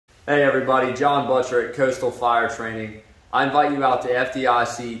Hey everybody, John Buttrick, Coastal Fire Training. I invite you out to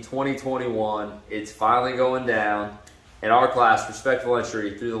FDIC 2021. It's finally going down in our class, Respectful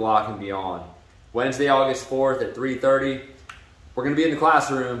Entry Through the Lock and Beyond. Wednesday, August 4th at 3:30. We're going to be in the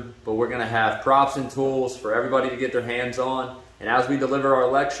classroom, but we're going to have props and tools for everybody to get their hands on. And as we deliver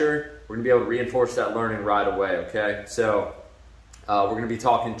our lecture, we're going to be able to reinforce that learning right away, okay? So we're going to be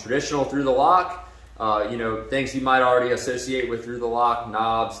talking traditional through the lock. Things you might already associate with through the lock: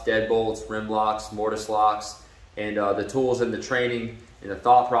 knobs, deadbolts, rim locks, mortise locks, and the tools and the training and the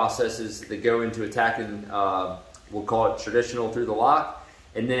thought processes that go into attacking, we'll call it traditional through the lock.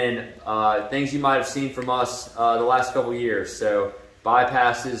 And then things you might have seen from us the last couple years. So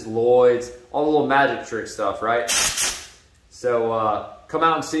bypasses, Lloyds, all the little magic trick stuff, right? So come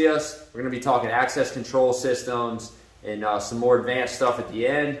out and see us. We're going to be talking access control systems and some more advanced stuff at the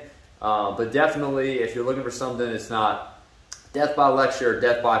end. But definitely, if you're looking for something that's not death by lecture or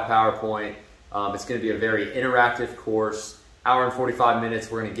death by PowerPoint, it's going to be a very interactive course. Hour and 45 minutes.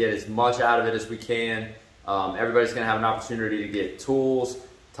 We're going to get as much out of it as we can. Everybody's going to have an opportunity to get tools,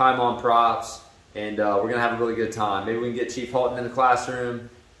 time on props, and we're going to have a really good time. Maybe we can get Chief Halton in the classroom,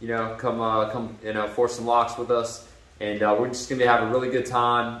 come force some locks with us, and we're just going to have a really good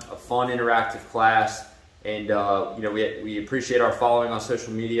time, a fun interactive class. And we appreciate our following on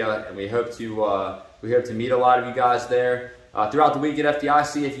social media, and we hope to meet a lot of you guys there throughout the week at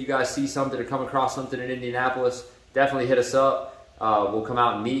FDIC. If you guys see something or come across something in Indianapolis, definitely hit us up. We'll come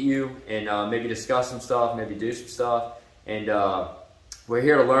out and meet you and maybe discuss some stuff, maybe do some stuff. And we're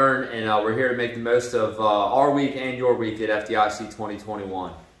here to learn, and we're here to make the most of our week and your week at FDIC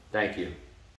 2021. Thank you.